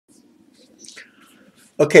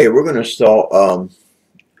Okay, we're going to install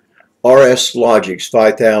RSLogix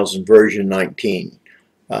 5000 version 19.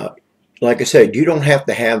 Like I said, you don't have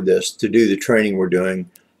to have this to do the training we're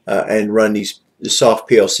doing and run the soft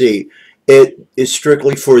PLC. It is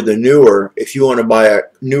strictly for the newer. If you want to buy a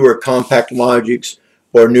newer compact Logix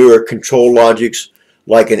or newer ControlLogix,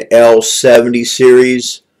 like an L70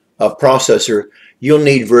 series of processor, you'll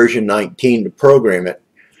need version 19 to program it.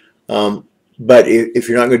 But if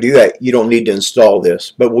you're not going to do that, you don't need to install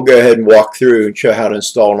this. But we'll go ahead and walk through and show how to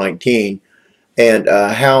install 19 and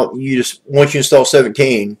how you just, once you install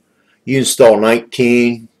 17, you install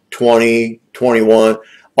 19, 20, 21,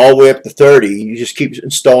 all the way up to 30. You just keep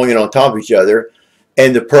installing it on top of each other,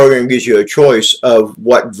 and the program gives you a choice of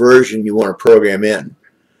what version you want to program in.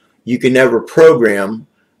 You can never program,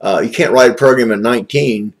 you can't write a program in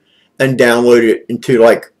 19 and download it into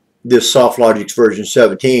like this SoftLogix version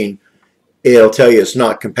 17. It'll tell you it's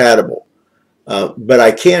not compatible. But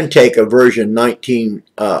I can take a version 19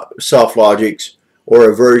 SoftLogix or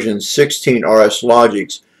a version 16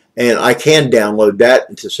 RSLogix, and I can download that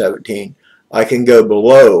into 17. I can go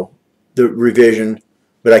below the revision,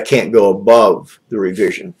 but I can't go above the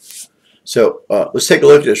revision. So let's take a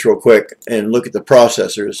look at this real quick and look at the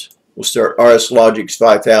processors. We'll start RSLogix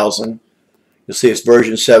 5000. You'll see it's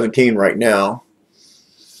version 17 right now.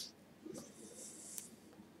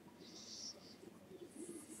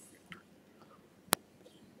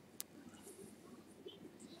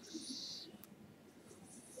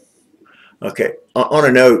 Okay, on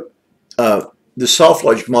a note, the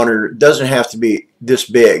SoftLogix monitor doesn't have to be this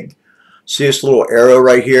big. See this little arrow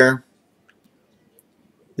right here?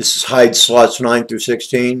 This is hide slots 9 through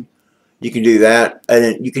 16. You can do that, and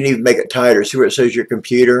then you can even make it tighter. See where it says your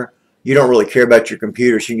computer? You don't really care about your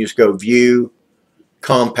computer, so you can just go View,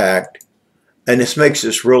 Compact, and this makes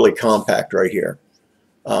this really compact right here.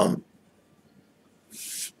 Anyway,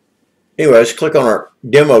 let's click on our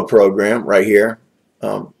demo program right here.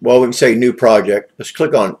 Well, we can say New Project. Let's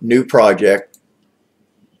click on New Project,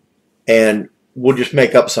 and we'll just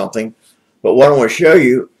make up something. But what I want to show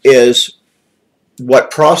you is what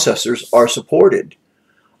processors are supported.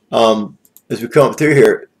 As we come through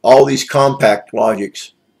here, all these compact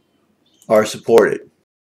Logix are supported.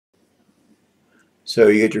 So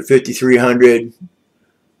you get your 5300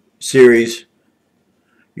 series,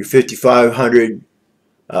 your 5500,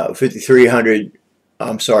 5300,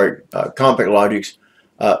 I'm sorry, compact Logix.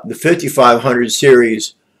 The 5500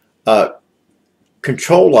 series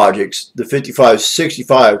ControlLogix, the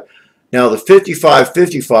 5565. Now the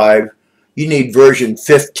 5555, you need version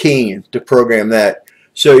 15 to program that.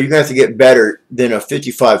 So you're going to have to get better than a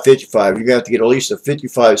 5555. You're going to have to get at least a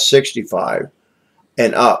 5565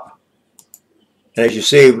 and up. And as you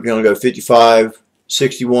see, we're going to go 55,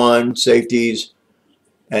 61, safeties,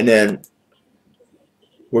 and then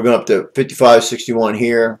we're going up to 55, 61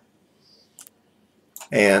 here,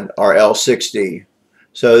 and our L60.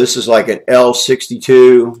 So this is like an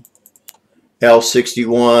L62,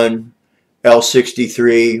 L61,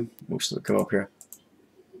 L63. Let's come up here.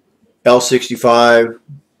 L65,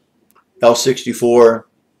 L64.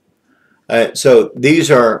 So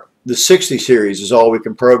these are the 60 series is all we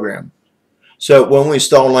can program. So when we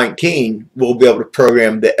install 19, we'll be able to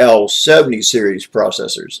program the L70 series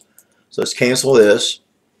processors. So let's cancel this,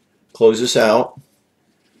 close this out,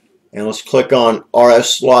 and let's click on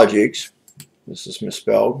RSLogix. This is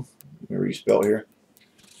misspelled. Let me respell here.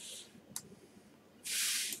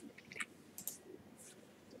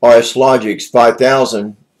 RSLogix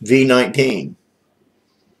 5000 V19.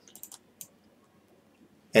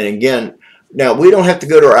 And again, now we don't have to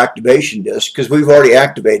go to our activation disk because we've already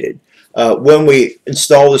activated. When we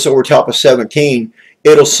install this over top of 17,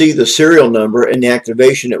 it'll see the serial number and the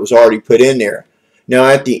activation that was already put in there. Now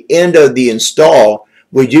at the end of the install,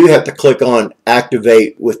 we do have to click on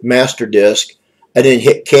Activate with Master Disk and then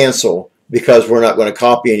hit Cancel because we're not going to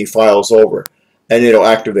copy any files over, and it'll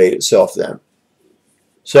activate itself then.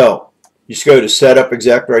 So just go to Setup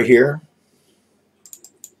Exec right here,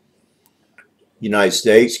 United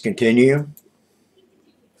States, continue.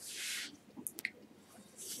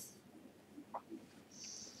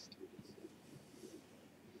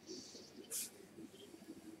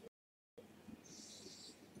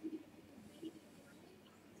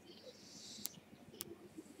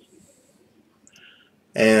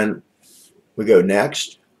 And we go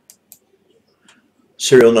next.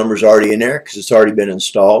 Serial number is already in there because it's already been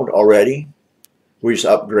installed already. We're just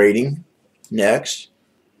upgrading. Next.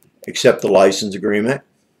 Accept the license agreement.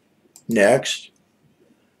 Next.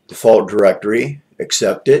 Default directory.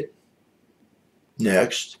 Accept it.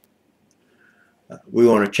 Next. We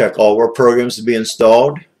want to check all of our programs to be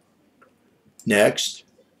installed. Next.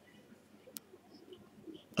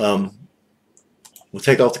 We'll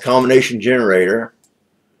take off the combination generator,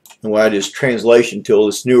 and we'll add this translation tool,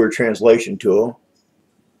 this newer translation tool.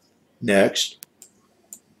 Next.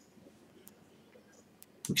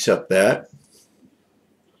 Accept that.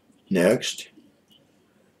 Next.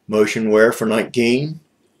 Motionware for 19.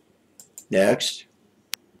 Next.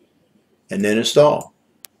 And then install.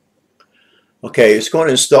 Okay, it's going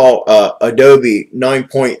to install Adobe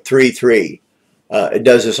 9.33. It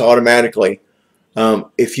does this automatically.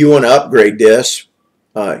 If you want to upgrade this,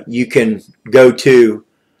 you can go to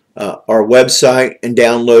our website and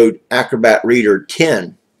download Acrobat Reader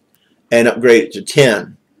 10 and upgrade it to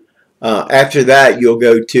 10. After that, you'll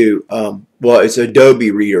go to, well, it's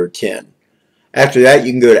Adobe Reader 10. After that,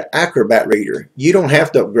 you can go to Acrobat Reader. You don't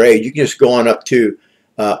have to upgrade. You can just go on up to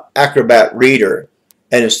Acrobat Reader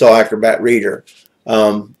and install Acrobat Reader.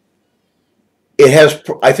 It has,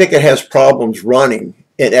 I think it has problems running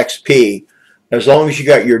in XP. As long as you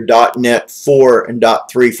got your .NET 4 and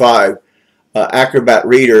 .35, Acrobat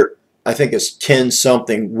Reader, I think it's 10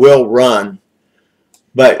 something, will run.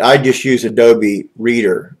 But I just use Adobe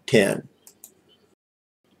Reader 10.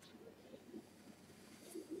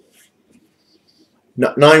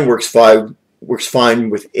 Nine works fine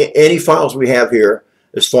with any files we have here,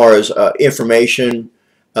 as far as information,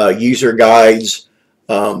 user guides,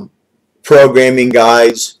 programming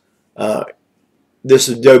guides. This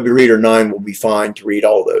Adobe Reader 9 will be fine to read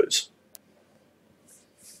all those.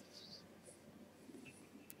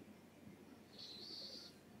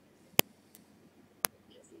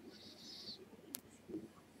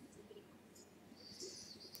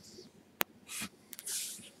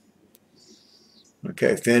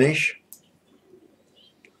 Okay, finish.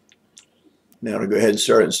 Now to go ahead and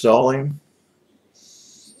start installing.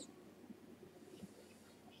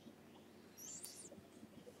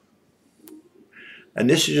 And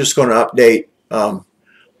this is just going to update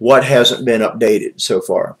what hasn't been updated so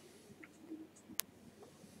far.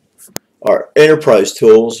 Our enterprise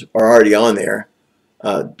tools are already on there.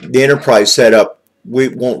 The enterprise setup, we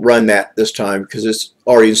won't run that this time because it's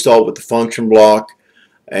already installed with the function block,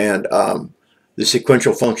 and the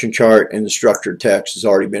sequential function chart and the structured text has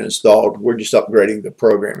already been installed. We're just upgrading the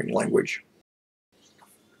programming language.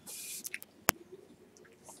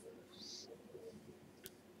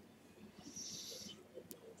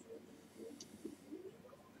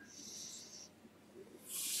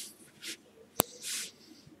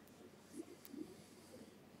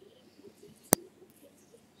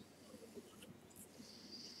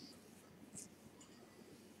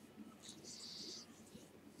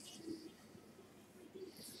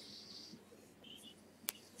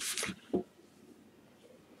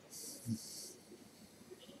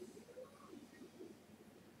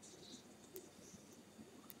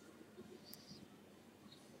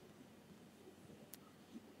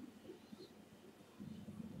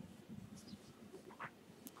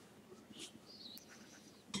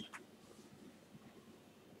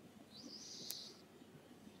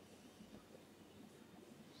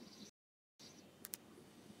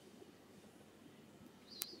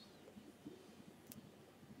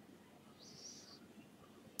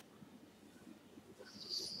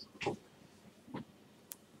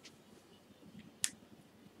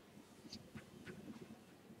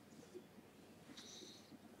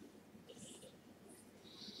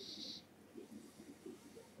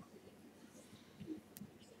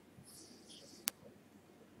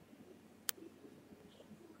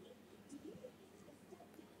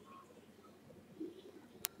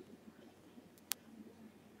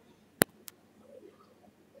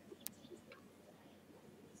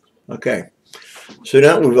 Okay, so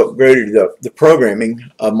now we've upgraded the programming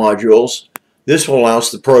modules. This will allow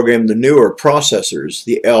us to program the newer processors,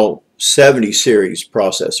 the L70 series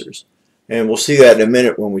processors. And we'll see that in a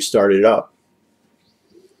minute when we start it up.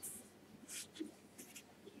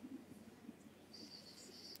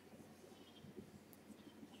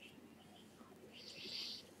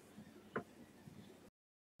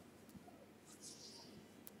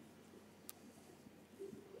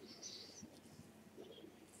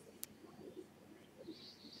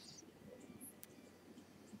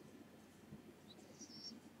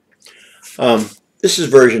 This is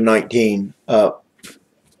version 19.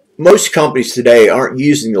 Most companies today aren't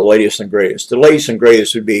using the latest and greatest. The latest and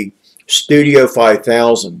greatest would be Studio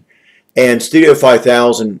 5000. And Studio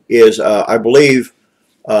 5000 is, I believe,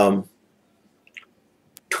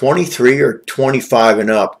 23 or 25 and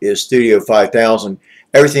up is Studio 5000.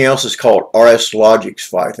 Everything else is called RSLogix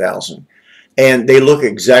 5000. And they look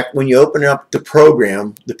exact, when you open up the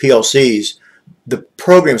program, the PLCs, the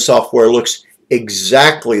program software looks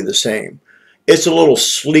exactly the same. It's a little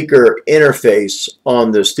sleeker interface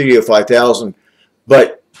on the Studio 5000,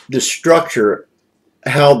 but the structure,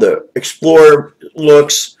 how the Explorer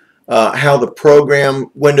looks, how the program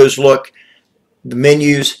windows look, the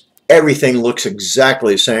menus, everything looks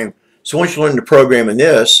exactly the same. So once you learn to program in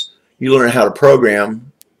this, you learn how to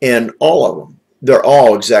program in all of them. They're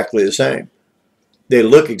all exactly the same. They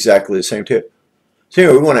look exactly the same too. So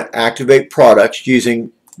anyway, we want to activate products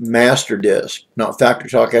using master disk, not factory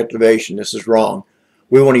talk activation. This is wrong.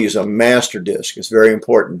 We want to use a master disk. It's very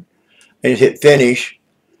important. And hit finish,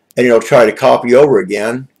 and it'll try to copy over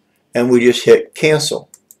again, and we just hit cancel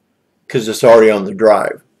because it's already on the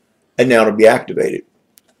drive, and now it'll be activated.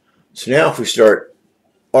 So now if we start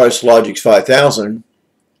RSLogix 5000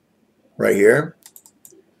 right here,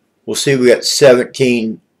 we'll see we got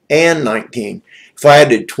 17 and 19. If I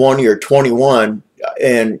added 20 or 21,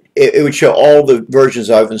 and it would show all the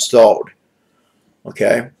versions I've installed.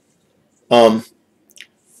 Okay.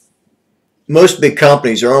 Most big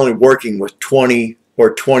companies are only working with 20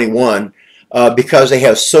 or 21 because they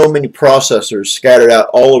have so many processors scattered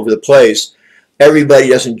out all over the place. Everybody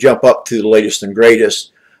doesn't jump up to the latest and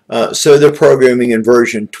greatest. So they're programming in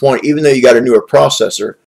version 20. Even though you got a newer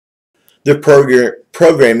processor, they're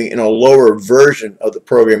programming in a lower version of the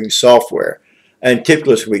programming software. And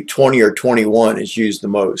typically this week 20 or 21 is used the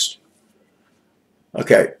most.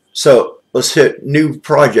 Okay, so let's hit new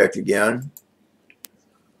project again.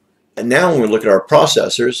 And now when we look at our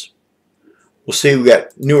processors, we'll see we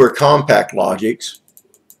got newer compact Logix.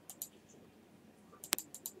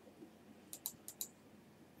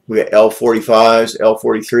 We got L45s,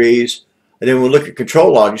 L43s. And then when we look at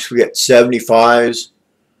ControlLogix, we got 75s,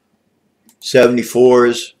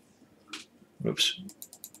 74s. Oops.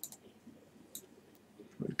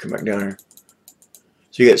 Come back down here.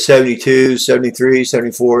 So you got 72s, 73s,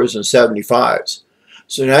 74s, and 75s.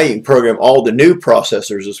 So now you can program all the new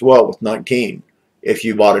processors as well with 19 if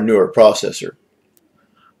you bought a newer processor.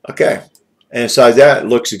 Okay, and besides that, it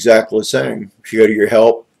looks exactly the same. If you go to your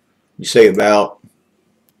help, you say about,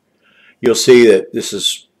 you'll see that this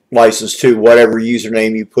is licensed to whatever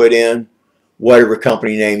username you put in, whatever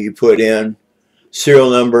company name you put in, serial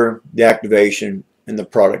number, the activation, and the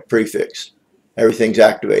product prefix. Everything's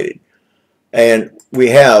activated. And we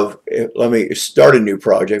have, let me start a new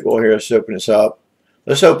project. Well, here, let's open this up.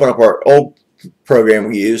 Let's open up our old program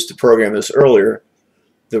we used to program this earlier,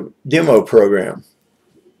 the demo program.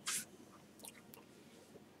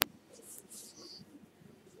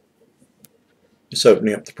 Just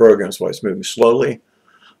opening up the program, that's why it's moving slowly.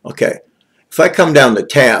 Okay, if I come down to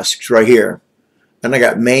tasks right here, and I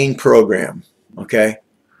got main program, okay,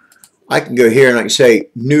 I can go here and I can say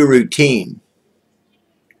new routine.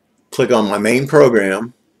 Click on my main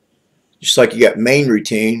program, just like you got main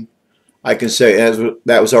routine. I can say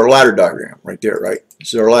that was our ladder diagram right there, right?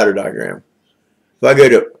 This is our ladder diagram. If I go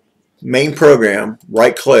to main program,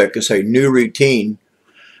 right click and say new routine,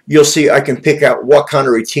 you'll see I can pick out what kind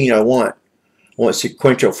of routine I want. I want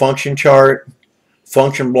sequential function chart,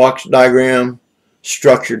 function blocks diagram,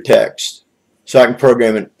 structured text. So I can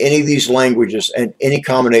program in any of these languages and any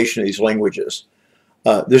combination of these languages.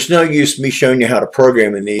 There's no use me showing you how to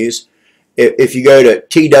program in these. If you go to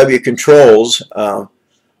TW Controls on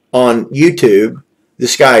YouTube,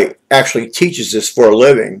 this guy actually teaches this for a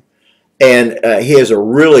living, and he has a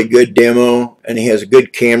really good demo, and he has a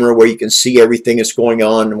good camera where you can see everything that's going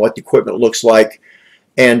on and what the equipment looks like.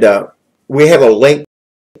 And we have a link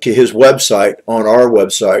to his website on our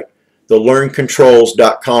website, the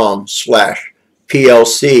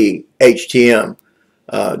learncontrols.com/PLC-HTM.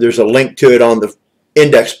 There's a link to it on the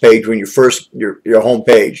index page when you first your home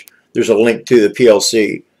page. There's a link to the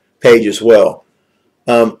PLC page as well.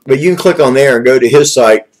 But you can click on there and go to his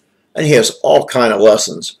site, and he has all kind of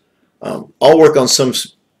lessons. I'll work on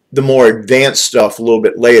the more advanced stuff a little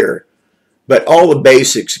bit later, but all the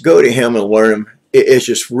basics, go to him and learn them. It's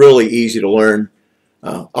just really easy to learn.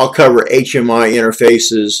 I'll cover HMI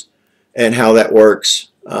interfaces and how that works,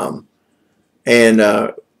 and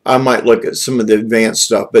I might look at some of the advanced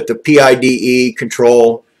stuff, but the PIDE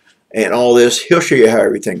control and all this, he'll show you how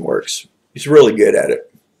everything works. He's really good at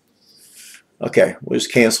it. Okay, we'll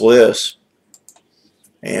just cancel this.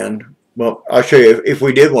 And, well, I'll show you, if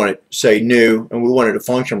we did want to say new and we wanted a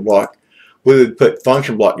function block, we would put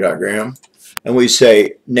function block diagram, and we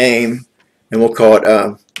say name, and we'll call it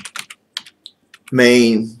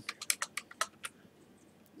main,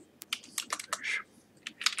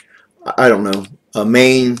 I don't know, a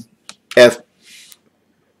main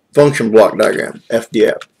function block diagram,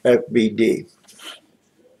 FDF, FBD.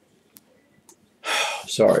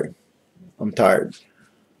 Sorry, I'm tired.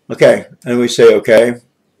 Okay, and we say okay.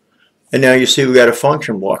 And now you see we got a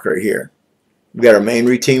function block right here. We got our main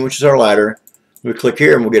routine, which is our ladder. We click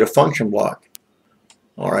here and we'll get a function block.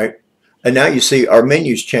 All right. And now you see our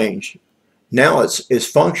menus change. Now it's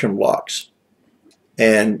function blocks.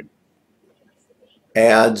 And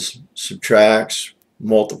adds, subtracts,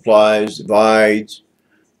 multiplies, divides,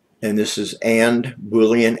 and this is and,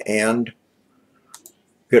 Boolean and.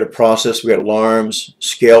 We got a process, we got alarms,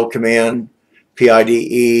 scale command,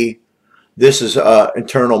 PIDE. This is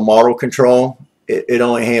internal model control. It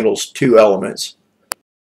only handles 2 elements.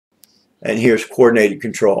 And here's coordinated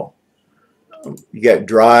control. You got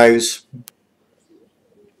drives.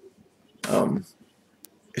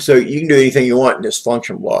 So you can do anything you want in this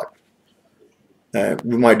function block.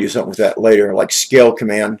 We might do something with that later, like scale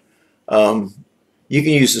command. You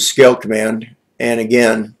can use the scale command, and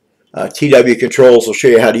again, TW controls will show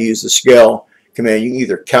you how to use the scale command. You can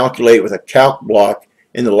either calculate with a calc block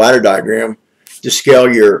in the ladder diagram to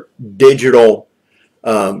scale your digital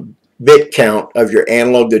bit count of your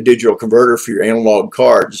analog to digital converter for your analog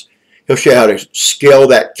cards. He'll show you how to scale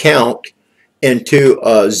that count into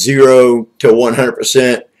 0 to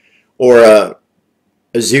 100%, or a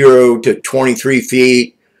 0 to 23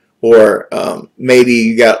 feet, or maybe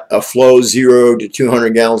you got a flow 0 to 200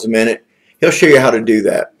 gallons a minute. He'll show you how to do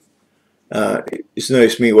that. It's no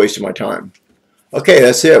use me wasting my time. Okay,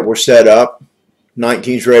 that's it. We're set up.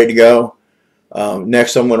 19's ready to go.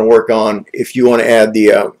 Next I'm going to work on if you want to add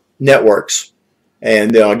the networks,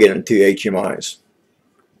 and then I'll get into HMIs.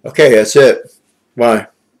 Okay, that's it. Bye.